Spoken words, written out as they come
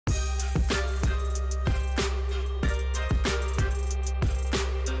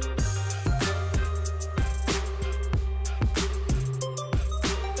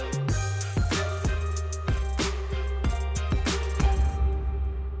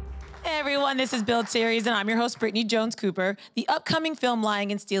Hey everyone, this is Build Series, and I'm your host, Brittany Jones-Cooper. The upcoming film Lying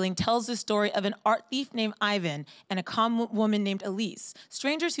and Stealing tells the story of an art thief named Ivan and a calm woman named Elyse,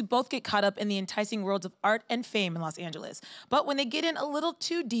 strangers who both get caught up in the enticing worlds of art and fame in Los Angeles. But when they get in a little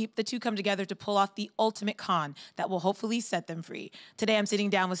too deep, the two come together to pull off the ultimate con that will hopefully set them free. Today I'm sitting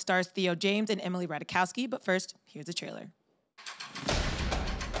down with stars Theo James and Emily Ratajkowski, but first, here's a trailer.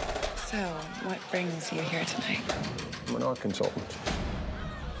 So, what brings you here tonight? I'm an art consultant.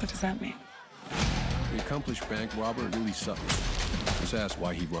 What does that mean? The accomplished bank robber Elyse Sutton was asked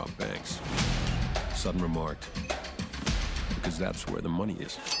why he robbed banks. Sutton remarked, because that's where the money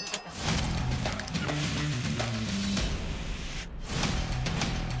is.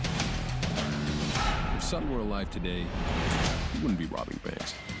 If Sutton were alive today, he wouldn't be robbing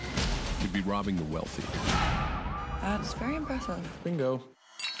banks. He'd be robbing the wealthy. That's very impressive. Bingo.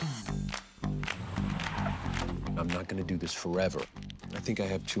 I'm not gonna do this forever. I think I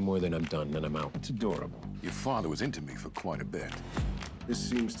have 2 more, then I'm done, then I'm out. It's adorable. Your father was into me for quite a bit. This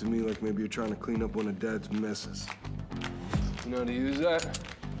seems to me like maybe you're trying to clean up one of Dad's messes. You know how to use that?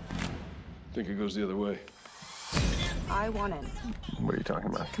 I think it goes the other way. I want in. What are you talking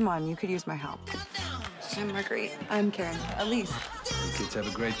about? Come on, you could use my help. I'm Marguerite. I'm Karen. Elyse. You kids have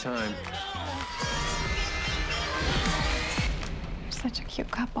a great time. Such a cute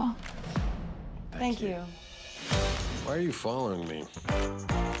couple. Thank you. Why are you following me?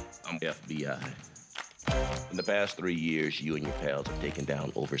 I'm FBI. In the past 3 years, you and your pals have taken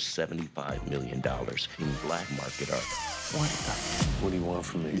down over $75 million in black market art. What do you want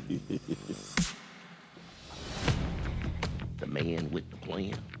from me? The man with the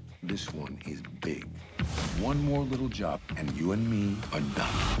plan. This one is big. One more little job, and you and me are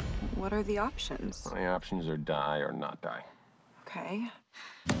done. What are the options? My options are die or not die. Okay.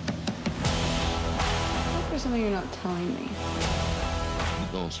 What is something you're not telling me? You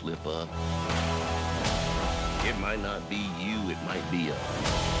gonna slip up. It might not be you, it might be a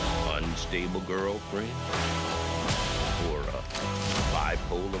unstable girlfriend or a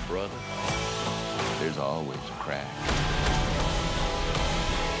bipolar brother. There's always a crack.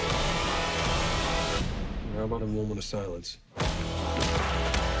 How about a moment of silence?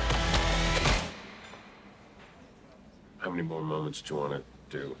 How many more moments do you want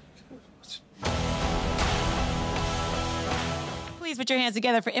to do? Please put your hands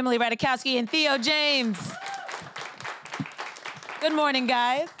together for Emily Ratajkowski and Theo James. Good morning,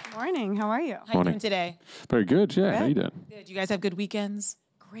 guys. Morning. How are you? How you doing today? Very good, yeah. Good. How you doing? Good. You guys have good weekends?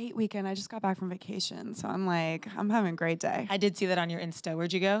 Great weekend. I just got back from vacation, so I'm having a great day. I did see that on your Insta.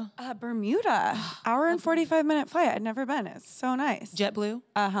 Where'd you go? Bermuda. Hour and 45-minute flight. I'd never been. It's so nice. JetBlue?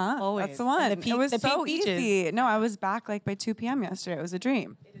 Uh-huh. Always. That's the one. And It was the so pink beaches. easy. No, I was back like by 2 p.m. yesterday. It was a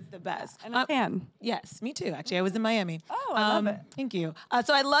dream. It is the best. And a fan. Yes, me too, actually. I was in Miami. Oh, I love it. Thank you.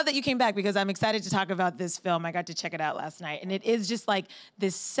 So I love that you came back because I'm excited to talk about this film. I got to check it out last night. And it is just like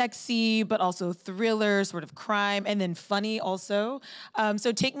this sexy, but also thriller, sort of crime, and then funny also.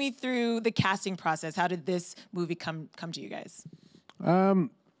 So take me through the casting process. How did this movie come to you guys?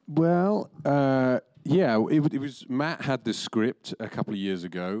 Yeah, it was Matt had the script a couple of years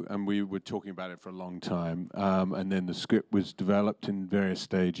ago, and we were talking about it for a long time. And then the script was developed in various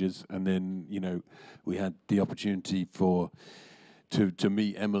stages, and then we had the opportunity to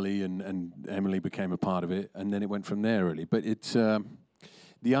meet Emily, and Emily became a part of it, and then it went from there really. But it's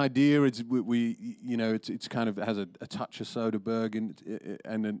the idea is it's kind of has a touch of Soderbergh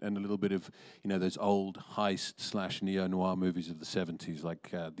and a little bit of those old heist / neo-noir movies of the 70s,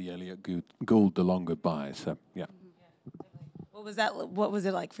 like the Elliot Gould The Long Goodbye. So yeah. What was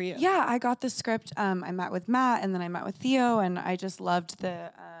it like for you? Yeah, I got the script. I met with Matt, and then I met with Theo, and I just loved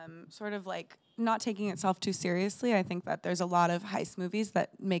the sort of like not taking itself too seriously. I think that there's a lot of heist movies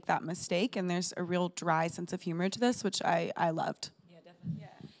that make that mistake, and there's a real dry sense of humor to this, which I loved. Yeah, definitely. Yeah.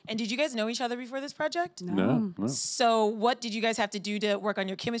 And did you guys know each other before this project? No. So what did you guys have to do to work on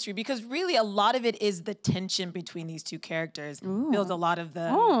your chemistry? Because really a lot of it is the tension between these two characters. Builds a lot of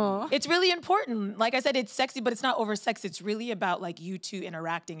the... It's really important. Like I said, it's sexy, but it's not over-sexy. It's really about like you two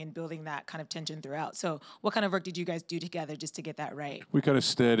interacting and building that kind of tension throughout. So what kind of work did you guys do together just to get that right? We kind of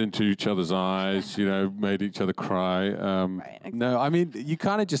stared into each other's eyes, made each other cry. Right, exactly. No, I mean, you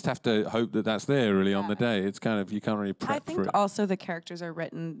kind of just have to hope that that's there really on the day. It's kind of, you can't really prep for it. I think also the characters are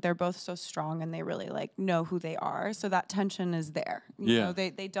written, they're both so strong and they really like know who they are. So that tension is there. You know,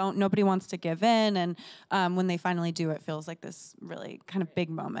 they don't, nobody wants to give in. And when they finally do, it feels like this really kind of big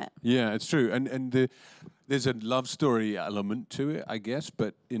moment. Yeah, it's true. And there's a love story element to it, I guess,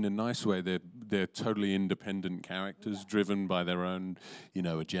 but in a nice way. They're totally independent characters, driven by their own,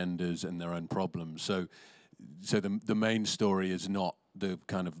 agendas and their own problems. So the main story is not the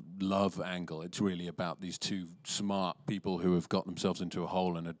kind of love angle. It's really about these two smart people who have got themselves into a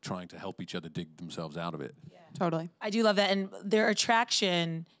hole and are trying to help each other dig themselves out of it. Yeah. Totally. I do love that. And their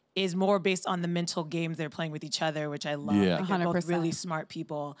attraction is more based on the mental games they're playing with each other, which I love. Yeah. Like, they're both 100%. really smart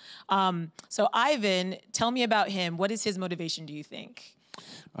people. So Ivan, tell me about him. What is his motivation, do you think?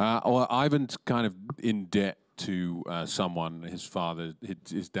 Well, Ivan's kind of in debt to someone. His father,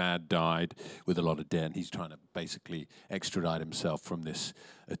 his dad died with a lot of debt, and he's trying to basically extradite himself from this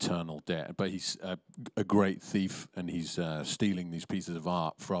eternal debt. But he's a great thief, and he's stealing these pieces of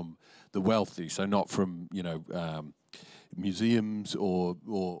art from the wealthy, so not from, museums or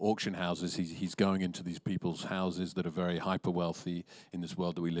auction houses. He's going into these people's houses that are very hyper wealthy in this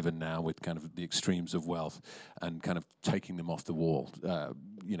world that we live in now, with kind of the extremes of wealth, and kind of taking them off the wall,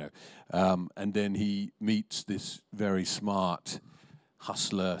 and then he meets this very smart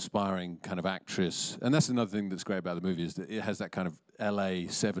hustler, aspiring kind of actress. And that's another thing that's great about the movie, is that it has that kind of LA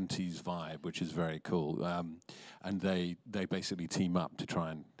 70s vibe, which is very cool. And they basically team up to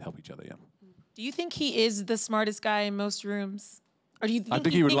try and help each other, yeah. Do you think he is the smartest guy in most rooms? Or do you think I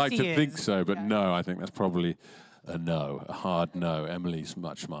think he would thinks like to think is? so, but no, I think that's probably a no, a hard no. Emily's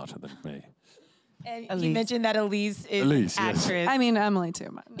much smarter than me. And Elyse. you mentioned that Elyse is Elyse, an yes. actress. I mean, Emily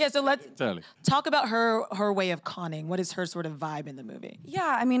too. Yeah, so let's Totally. talk about her way of conning. What is her sort of vibe in the movie?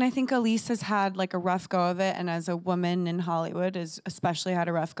 Yeah, I mean, I think Elyse has had like a rough go of it, and as a woman in Hollywood, has especially had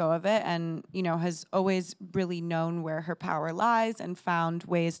a rough go of it, and has always really known where her power lies and found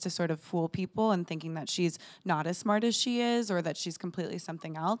ways to sort of fool people and thinking that she's not as smart as she is, or that she's completely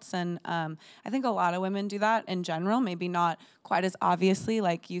something else. And I think a lot of women do that in general, maybe not quite as obviously.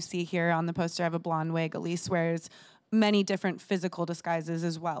 Like you see here on the poster, I have a blonde wig. Elyse wears many different physical disguises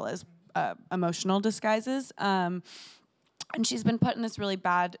as well as emotional disguises. And she's been put in this really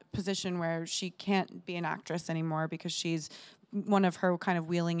bad position where she can't be an actress anymore because one of her kind of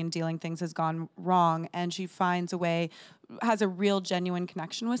wheeling and dealing things has gone wrong, and she finds a way, has a real genuine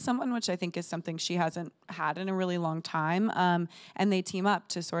connection with someone, which I think is something she hasn't had in a really long time. And they team up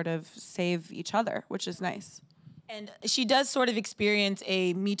to sort of save each other, which is nice. And she does sort of experience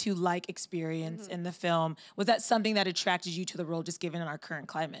a Me Too-like experience in the film. Was that something that attracted you to the role, just given our current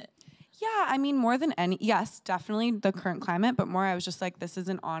climate? Yeah, I mean, more than any, yes, definitely the current climate, but more I was just like, this is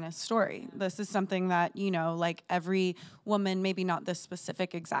an honest story. This is something that, like every woman, maybe not this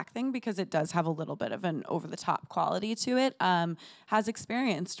specific exact thing, because it does have a little bit of an over-the-top quality to it, has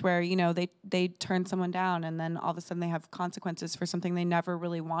experienced where, they turn someone down and then all of a sudden they have consequences for something they never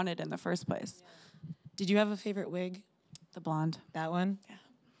really wanted in the first place. Yeah. Did you have a favorite wig? The blonde. That one? Yeah.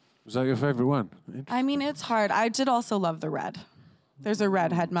 Was that your favorite one? I mean, it's hard. I did also love the red. There's a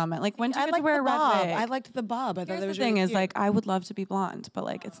redhead moment. Like, when do you get to wear a red wig? I liked the bob. I thought that was the thing really is, cute. like, I would love to be blonde, but,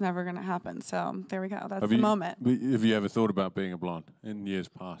 like, it's never going to happen. So there we go. That's Have the you, moment. Have you ever thought about being a blonde in years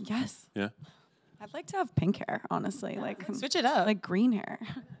past? Yes. Yeah? I'd like to have pink hair, honestly. Like, switch it up. Like green hair.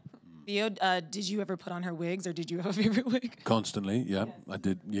 Theo, did you ever put on her wigs, or did you have a favorite wig? Constantly, yeah. I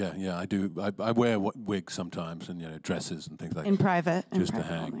did, yeah, I do. I wear wigs sometimes, and, dresses and things like that. In private. Just to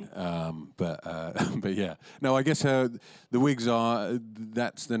hang. But yeah. No, I guess the wigs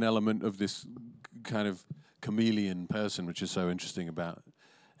that's an element of this kind of chameleon person, which is so interesting about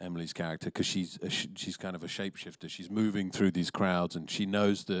Emily's character, because she's kind of a shapeshifter. She's moving through these crowds, and she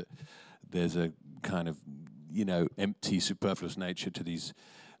knows that there's a kind of, empty, superfluous nature to these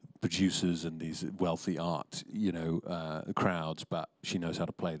producers and these wealthy art, crowds, but she knows how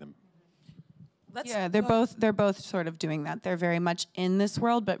to play them. They're both sort of doing that. They're very much in this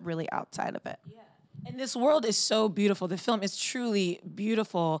world, but really outside of it. Yeah. And this world is so beautiful. The film is truly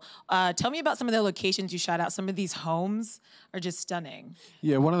beautiful. Tell me about some of the locations you shot out. Some of these homes are just stunning.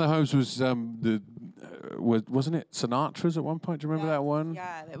 Yeah, one of the homes was wasn't it Sinatra's at one point? Do you remember that one?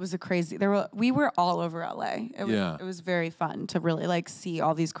 Yeah, it was a crazy. We were all over LA. It was very fun to really like see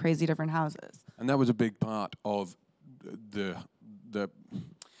all these crazy different houses. And that was a big part of the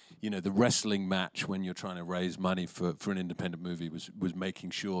wrestling match when you're trying to raise money for an independent movie was making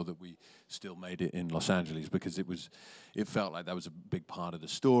sure that we still made it in Los Angeles, because it felt like that was a big part of the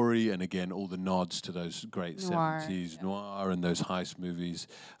story. And again, all the nods to those great 70s noir and those heist movies,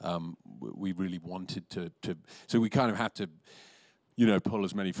 we really wanted to so we kind of had to pull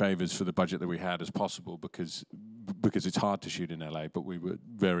as many favors for the budget that we had as possible, because it's hard to shoot in LA, but we were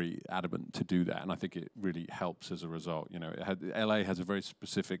very adamant to do that, and I think it really helps as a result. LA has a very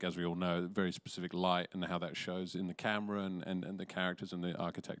specific, as we all know, very specific light, and how that shows in the camera and the characters and the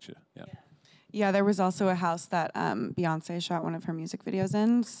architecture. Yeah, there was also a house that Beyonce shot one of her music videos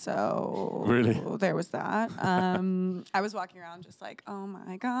in, so really, there was that. I was walking around just like, oh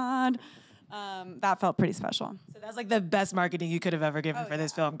my God. That felt pretty special. So that's like the best marketing you could have ever given for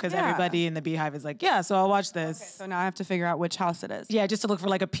this film, because Yeah. everybody in the Beehive is like, yeah, so I'll watch this. Okay, so now I have to figure out which house it is. Yeah, just to look for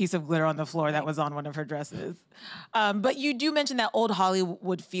like a piece of glitter on the floor that was on one of her dresses. But you do mention that old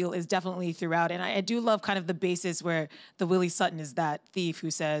Hollywood feel is definitely throughout. And I do love kind of the basis where the Willie Sutton is that thief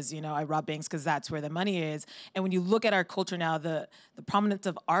who says, you know, I rob banks because that's where the money is. And when you look at our culture now, the prominence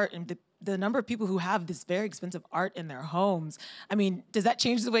of art and the number of people who have this very expensive art in their homes. I mean, does that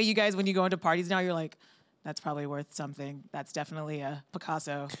change the way you guys, when you go into parties now, you're like, that's probably worth something. That's definitely a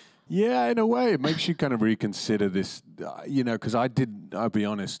Picasso. Yeah, in a way, it makes you kind of reconsider this, you know, because I'll be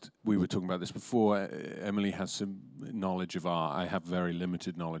honest, we were talking about this before. Emily has some knowledge of art. I have very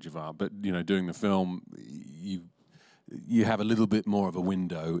limited knowledge of art. But, you know, doing the film, you have a little bit more of a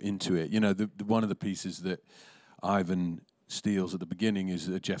window into it. You know, one of the pieces that Ivan steals at the beginning is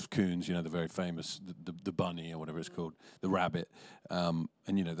Jeff Koons, you know, the very famous, the bunny or whatever it's called, the rabbit. And,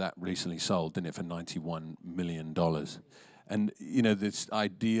 you know, that recently sold, didn't it, for $91 million. And, you know, this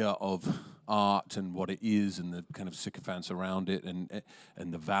idea of art and what it is and the kind of sycophants around it and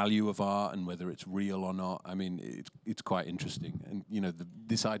the value of art and whether it's real or not, I mean, it's quite interesting. And, you know,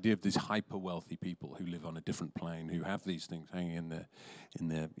 this idea of these hyper-wealthy people who live on a different plane, who have these things hanging in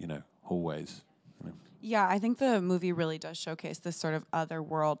their you know, hallways. You know. Yeah, I think the movie really does showcase this sort of other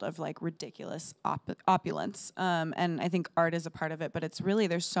world of like ridiculous opulence. And I think art is a part of it, but it's really,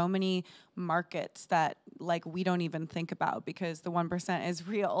 there's so many markets that like we don't even think about because the 1% is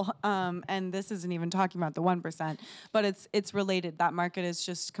real. And this isn't even talking about the 1%, but it's related. That market is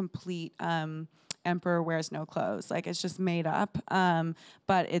just complete Emperor Wears No Clothes. Like it's just made up,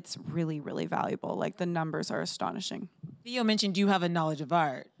 but it's really, really valuable. Like the numbers are astonishing. Theo mentioned you have a knowledge of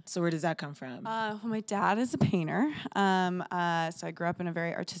art. So where does that come from? Well, my dad is a painter. So I grew up in a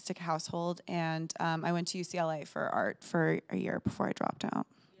very artistic household, and I went to UCLA for art for a year before I dropped out.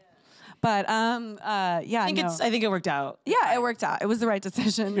 But yeah, I think it worked out. Yeah, it worked out. It was the right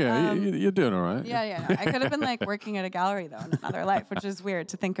decision. Yeah, you're doing all right. Yeah. No. I could have been like working at a gallery though in another life, which is weird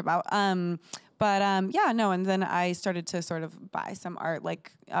to think about. Yeah, no. And then I started to sort of buy some art.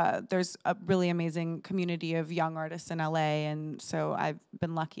 Like there's a really amazing community of young artists in LA, and so I've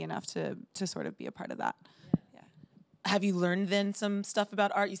been lucky enough to sort of be a part of that. Yeah. Have you learned then some stuff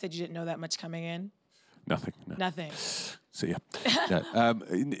about art? You said you didn't know that much coming in. Nothing. No. Nothing. So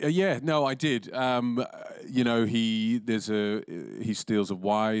yeah, no, I did. You know, he steals a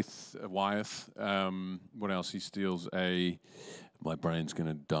Wyeth. What else? He steals my brain's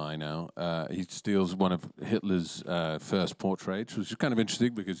gonna die now. He steals one of Hitler's first portraits, which is kind of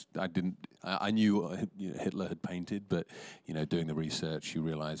interesting because I knew Hitler had painted, but you know, doing the research, you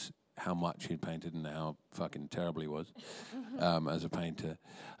realize how much he'd painted and how fucking terrible he was as a painter.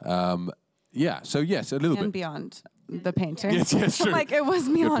 Yeah, so yes, a little bit. And beyond the painting. Yes, true. Like it was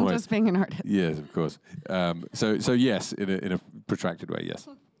beyond just being an artist. Yes, of course. So yes, in a protracted way, yes.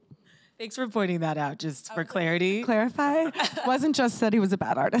 Thanks for pointing that out, just for clarity. Clarify, wasn't just that he was a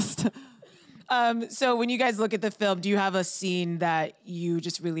bad artist. So when you guys look at the film, do you have a scene that you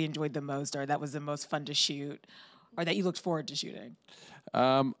just really enjoyed the most, or that was the most fun to shoot, or that you looked forward to shooting?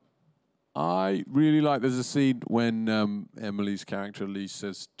 I really like. There's a scene when Emily's character Elyse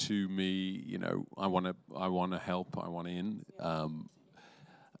says to me, you know, I want to help, I want in,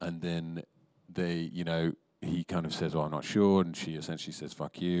 and then he kind of says, "Oh, I'm not sure," and she essentially says,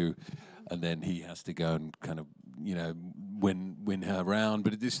 "Fuck you," and then he has to go and kind of, you know, win her around.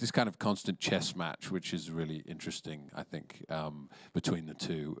 But it's this kind of constant chess match, which is really interesting, I think, between the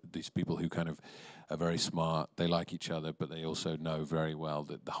two. These people who kind of are very smart, they like each other, but they also know very well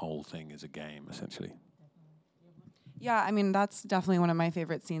that the whole thing is a game, essentially. Yeah, I mean, that's definitely one of my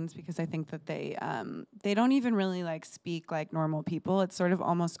favorite scenes because I think that they don't even really like speak like normal people. It's sort of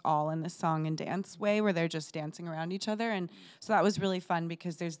almost all in this song and dance way where they're just dancing around each other. And so that was really fun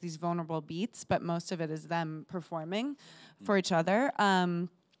because there's these vulnerable beats, but most of it is them performing for each other.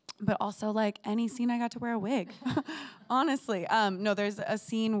 But also, like, any scene I got to wear a wig, honestly. No, there's a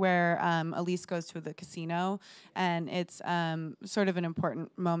scene where Elyse goes to the casino, and it's sort of an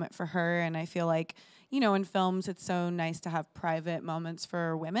important moment for her. And I feel like, you know, in films, it's so nice to have private moments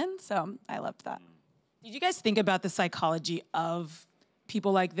for women. So I loved that. Did you guys think about the psychology of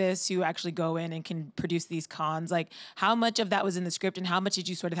people like this who actually go in and can produce these cons? Like, how much of that was in the script, and how much did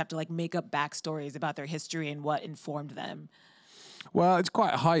you sort of have to, like, make up backstories about their history and what informed them? Well, it's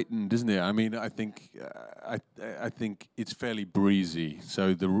quite heightened, isn't it? I mean, I think it's fairly breezy.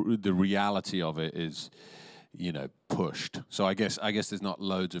 So the reality of it is, you know, pushed. So I guess there's not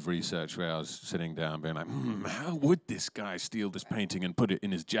loads of research where I was sitting down being like, how would this guy steal this painting and put it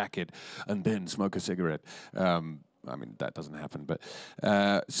in his jacket and then smoke a cigarette? I mean, that doesn't happen. But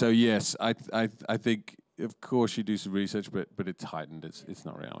so yes, I think of course you do some research, but it's heightened. It's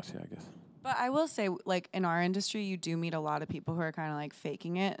not reality, I guess. But I will say, like, in our industry, you do meet a lot of people who are kind of like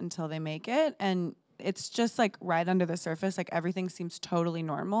faking it until they make it. And it's just like right under the surface, like everything seems totally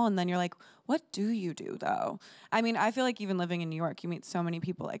normal. And then you're like, what do you do though? I mean, I feel like even living in New York, you meet so many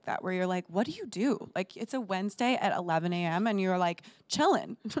people like that where you're like, what do you do? Like, it's a Wednesday at 11 a.m. and you're like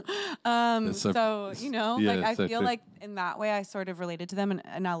chilling. So, you know, yeah, like I so feel true. like in that way I sort of related to them.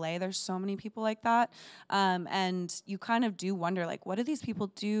 In LA, there's so many people like that. And you kind of do wonder, like, what do these people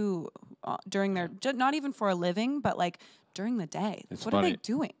do during their, not even for a living, but like during the day? It's What funny. are they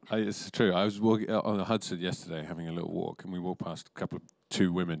doing? It's true. I was walking on the Hudson yesterday, having a little walk, and we walked past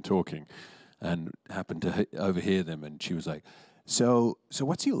two women talking, and happened to overhear them. And she was like, "So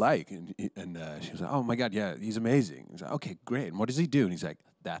what's he like?" And she was like, "Oh my God, yeah, he's amazing." He's like, "Okay, great. And what does he do?" And he's like,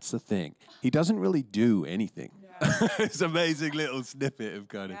 "That's the thing. He doesn't really do anything." It's an amazing little snippet of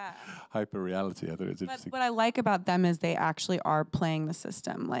kind of hyper reality. I thought it's interesting. But what I like about them is they actually are playing the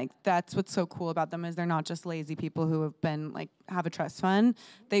system. Like, that's what's so cool about them, is they're not just lazy people who have been like have a trust fund.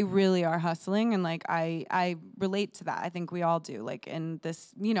 They really are hustling, and like I relate to that. I think we all do. Like, in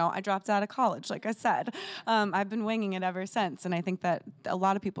this, you know, I dropped out of college, like I said. I've been winging it ever since, and I think that a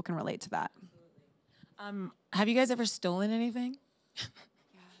lot of people can relate to that. Have you guys ever stolen anything?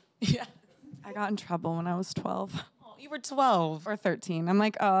 Yeah. I got in trouble when I was 12 Oh, you were 12. or 13. I'm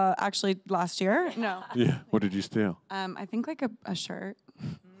like, actually last year? No. Yeah. What did you steal? I think like a shirt.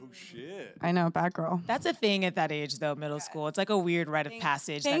 Oh shit. I know, bad girl. That's a thing at that age, though, middle school. It's like a weird rite of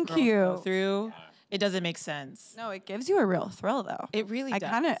passage thank that girls go you. through. It doesn't make sense. No, it gives you a real thrill, though. It really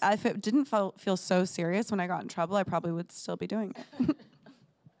does. If it didn't feel so serious when I got in trouble, I probably would still be doing it.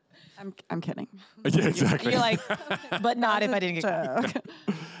 I'm kidding. Yeah, exactly. You're like, but not if I didn't get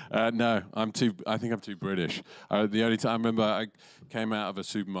caught. No, I think I'm too British. The only time I remember, I came out of a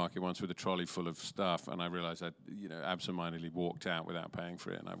supermarket once with a trolley full of stuff, and I realized I, absentmindedly walked out without paying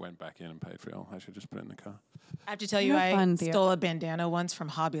for it, and I went back in and paid for it. Oh, I should just put it in the car. I have to tell you, I stole a bandana once from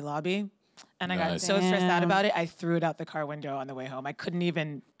Hobby Lobby, and I got so stressed out about it, I threw it out the car window on the way home. I couldn't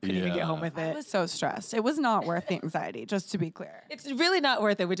even get home with I it. was so stressed. It was not worth the anxiety, just to be clear. It's really not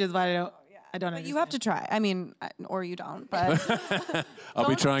worth it, which is why I don't But understand. you have to try. I mean, or you don't. But I'll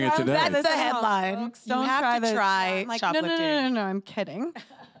be trying it today. That's the headline. Folks, You don't have try to this. try I'm like, shoplifting. no, I'm kidding.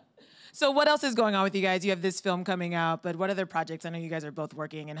 So what else is going on with you guys? You have this film coming out, but what other projects? I know you guys are both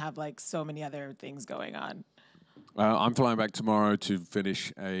working and have like so many other things going on. I'm flying back tomorrow to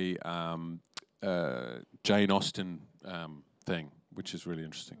finish a Jane Austen thing, which is really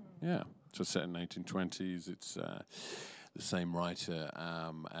interesting. Yeah, so it's set in 1920s. It's the same writer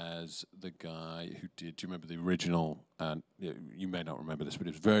as the guy who did. Do you remember the original? You may not remember this, but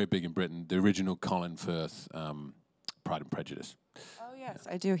it was very big in Britain. The original Colin Firth, Pride and Prejudice. Oh yes,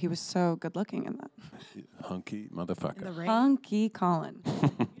 I do. He was so good looking in that. Hunky motherfucker. Hunky Colin.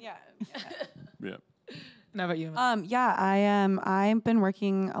 Yeah. Yeah. How about you? Yeah, I am. I've been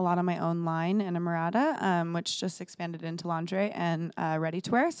working a lot on my own line in Emirata, which just expanded into lingerie and ready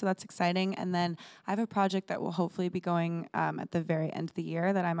to wear. So that's exciting. And then I have a project that will hopefully be going at the very end of the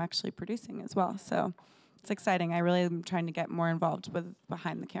year that I'm actually producing as well. So it's exciting. I really am trying to get more involved with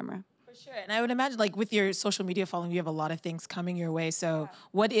behind the camera. For sure. And I would imagine, like, with your social media following, you have a lot of things coming your way. So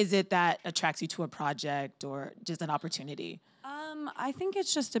what is it that attracts you to a project or just an opportunity? I think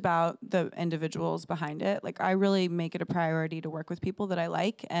it's just about the individuals behind it. Like, I really make it a priority to work with people that I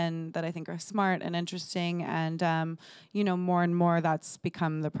like and that I think are smart and interesting. And, more and more that's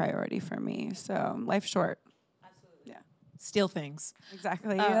become the priority for me. So life's short. Absolutely. Yeah. Steal things.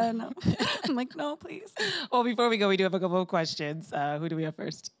 Exactly. Yeah, no. I'm like, no, please. Well, before we go, we do have a couple of questions. Who do we have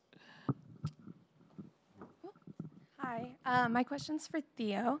first? Hi, my question's for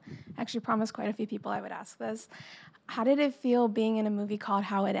Theo. I actually promised quite a few people I would ask this. How did it feel being in a movie called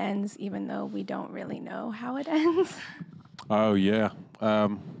How It Ends, even though we don't really know how it ends? Oh, yeah.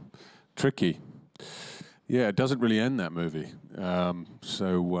 Tricky. Yeah, it doesn't really end that movie.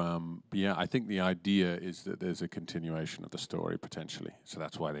 Yeah, I think the idea is that there's a continuation of the story, potentially. So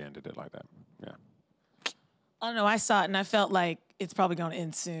that's why they ended it like that. Yeah. I don't know. I saw it and I felt like it's probably going to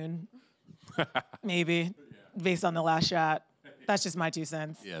end soon. Maybe, based on the last shot. That's just my 2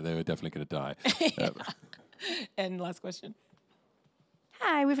 cents. Yeah, they were definitely going to die. And last question.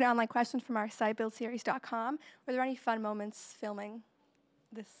 Hi, we have an online question from our site, buildseries.com. Were there any fun moments filming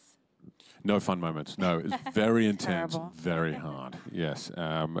this? No fun moments. No, it's very intense, Terrible. very hard. Yes,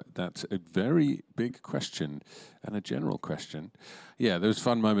 that's a very big question and a general question. Yeah, there's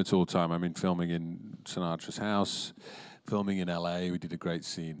fun moments all the time. I mean, filming in Sinatra's house, filming in LA. We did a great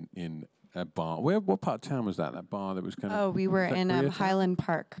scene in a bar. What part of town was that? That bar that was kind of. Oh, we were in Highland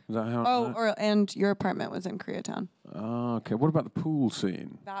Park. Was that how? And your apartment was in Koreatown. Oh, okay. What about the pool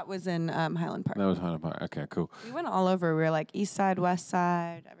scene? That was in Highland Park. That was Highland Park. Okay, cool. We went all over. We were like East Side, West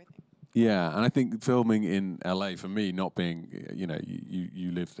Side, everything. Yeah, and I think filming in LA for me, not being,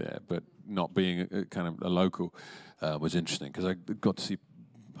 you live there, but not being kind of a local, was interesting because I got to see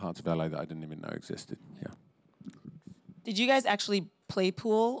parts of LA that I didn't even know existed. Yeah. Did you guys actually play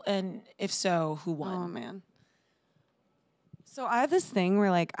pool? And if so, who won? Oh, man. So I have this thing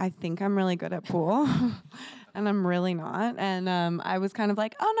where, like, I think I'm really good at pool, and I'm really not. And I was kind of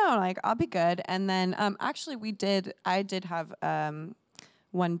like, oh, no, like, I'll be good. And then actually I did have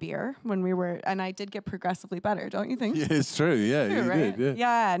one beer when we were, and I did get progressively better, don't you think? Yeah, it's true. Yeah, True, you right? did.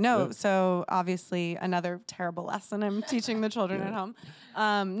 Yeah. Yeah, no. Yeah. So obviously another terrible lesson I'm teaching the children at home.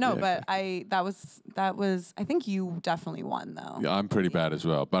 But that was I think you definitely won though. Yeah, I'm pretty bad as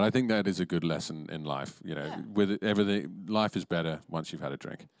well, but I think that is a good lesson in life. With everything, life is better once you've had a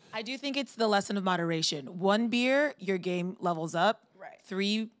drink. I do think it's the lesson of moderation. One beer, your game levels up. Right.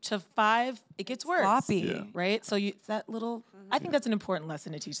 3 to 5, it gets worse. Sloppy. Right? So that little, I think that's an important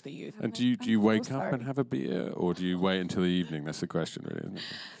lesson to teach the youth. And do you wake up and have a beer, or do you wait until the evening? That's the question, really, isn't it?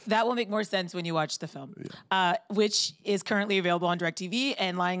 That will make more sense when you watch the film, which is currently available on DirecTV,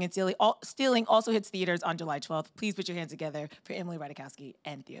 and Lying and Stealing also hits theaters on July 12th. Please put your hands together for Emily Ratajkowski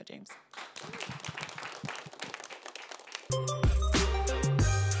and Theo James.